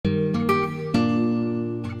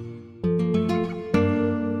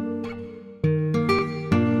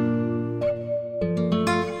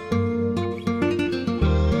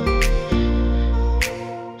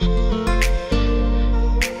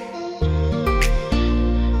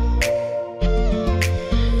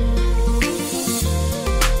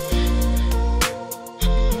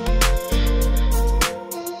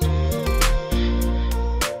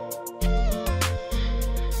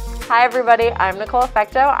everybody, I'm Nichole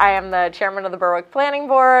Fecteau. I am the chairman of the Berwick Planning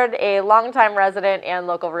Board, a longtime resident and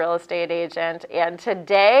local real estate agent. And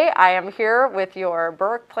today I am here with your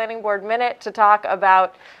Berwick Planning Board Minute to talk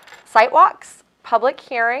about site walks, public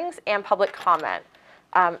hearings, and public comment.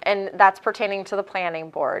 And that's pertaining to the planning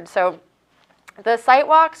board. So the site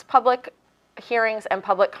walks, public hearings, and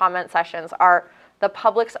public comment sessions are the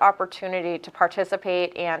public's opportunity to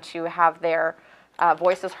participate and to have their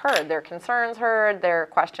voices heard, their concerns heard, their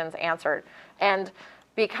questions answered. And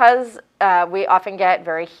because we often get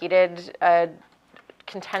very heated,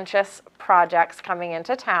 contentious projects coming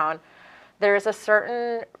into town, there's a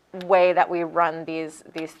certain way that we run these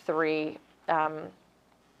three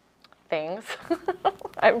things.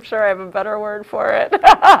 I'm sure I have a better word for it.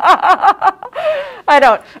 I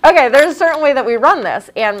don't. Okay, there's a certain way that we run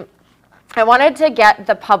this, and I wanted to get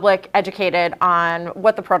the public educated on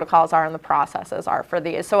what the protocols are and the processes are for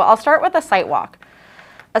these. So I'll start with a site walk.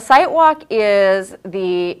 A site walk is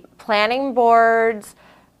the planning board's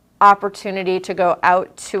opportunity to go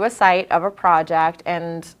out to a site of a project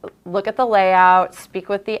and look at the layout, speak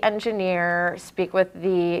with the engineer, speak with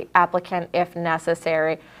the applicant if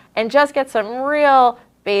necessary, and just get some real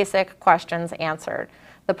basic questions answered.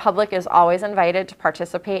 The public is always invited to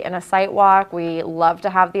participate in a site walk. We love to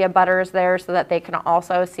have the abutters there so that they can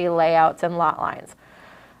also see layouts and lot lines.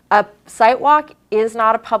 A site walk is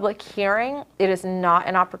not a public hearing. It is not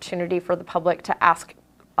an opportunity for the public to ask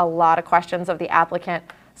a lot of questions of the applicant.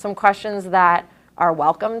 Some questions that are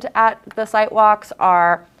welcomed at the site walks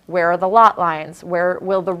are, where are the lot lines? Where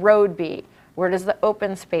will the road be? Where does the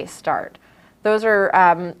open space start? Those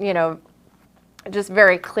are, just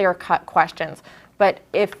very clear-cut questions. But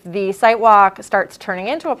if the site walk starts turning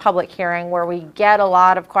into a public hearing where we get a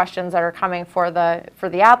lot of questions that are coming for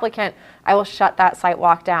the applicant, I will shut that site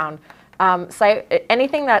walk down.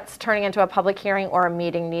 Anything that's turning into a public hearing or a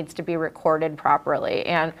meeting needs to be recorded properly.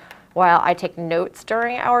 And while I take notes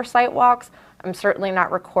during our site walks, I'm certainly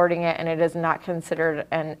not recording it, and it is not considered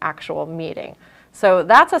an actual meeting. So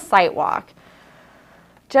that's a site walk.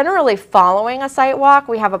 Generally, following a site walk,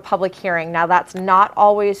 we have a public hearing. Now, that's not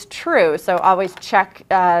always true, so always check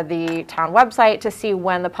the town website to see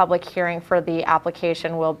when the public hearing for the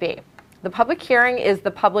application will be. The public hearing is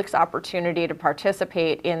the public's opportunity to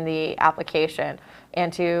participate in the application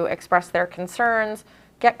and to express their concerns,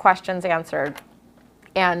 get questions answered,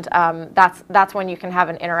 and that's when you can have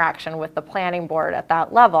an interaction with the planning board at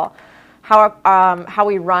that level. How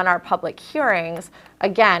we run our public hearings,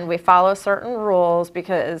 again, we follow certain rules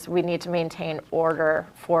because we need to maintain order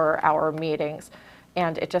for our meetings,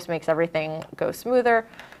 and it just makes everything go smoother,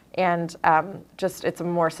 and it's a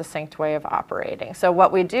more succinct way of operating. So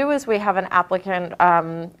what we do is we have an applicant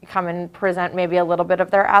come and present maybe a little bit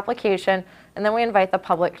of their application, and then we invite the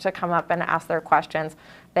public to come up and ask their questions.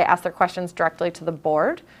 They ask their questions directly to the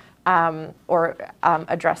board, or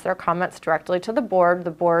address their comments directly to the board.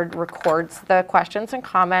 The board records the questions and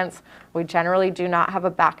comments. We generally do not have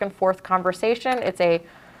a back and forth conversation. It's a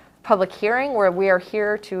public hearing where we are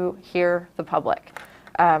here to hear the public.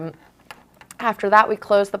 After that, we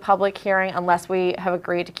close the public hearing unless we have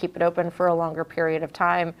agreed to keep it open for a longer period of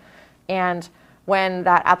time. And when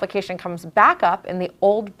that application comes back up in the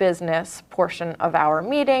old business portion of our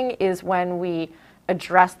meeting is when we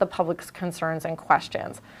address the public's concerns and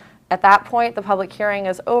questions. At that point, the public hearing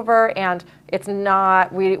is over, and it's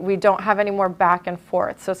not, we don't have any more back and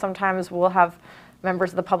forth. So sometimes we'll have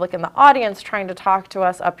members of the public in the audience trying to talk to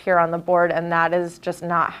us up here on the board, and that is just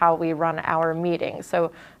not how we run our meetings.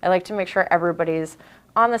 So I like to make sure everybody's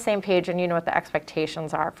on the same page and you know what the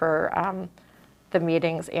expectations are for the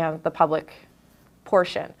meetings and the public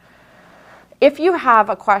portion. If you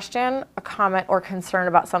have a question, a comment, or concern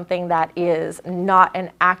about something that is not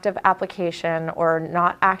an active application or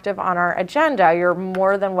not active on our agenda, you're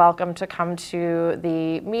more than welcome to come to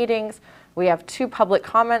the meetings. We have 2 public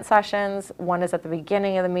comment sessions. One is at the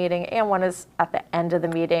beginning of the meeting and one is at the end of the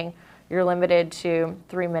meeting. You're limited to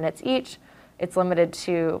 3 minutes each. It's limited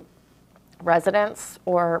to residents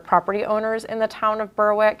or property owners in the town of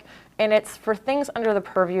Berwick, and it's for things under the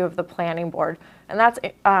purview of the planning board. And that's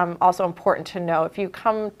also important to know. If you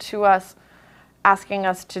come to us asking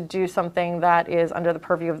us to do something that is under the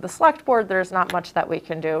purview of the select board, there's not much that we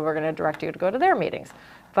can do. We're going to direct you to go to their meetings.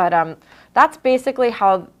 But that's basically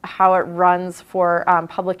how it runs for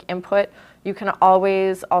public input. You can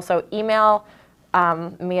always also email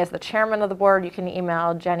me as the chairman of the board. You can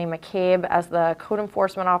email Jenny McCabe as the code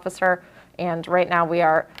enforcement officer. And right now we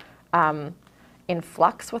are in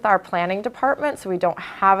flux with our planning department, so we don't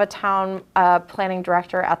have a town planning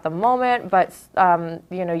director at the moment, but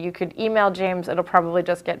you know, you could email James. It'll probably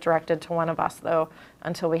just get directed to one of us, though,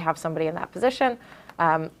 until we have somebody in that position.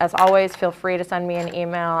 As always, feel free to send me an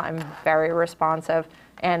email. I'm very responsive,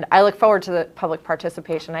 and I look forward to the public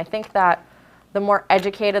participation. I think that the more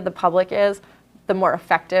educated the public is, the more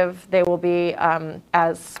effective they will be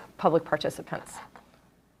as public participants.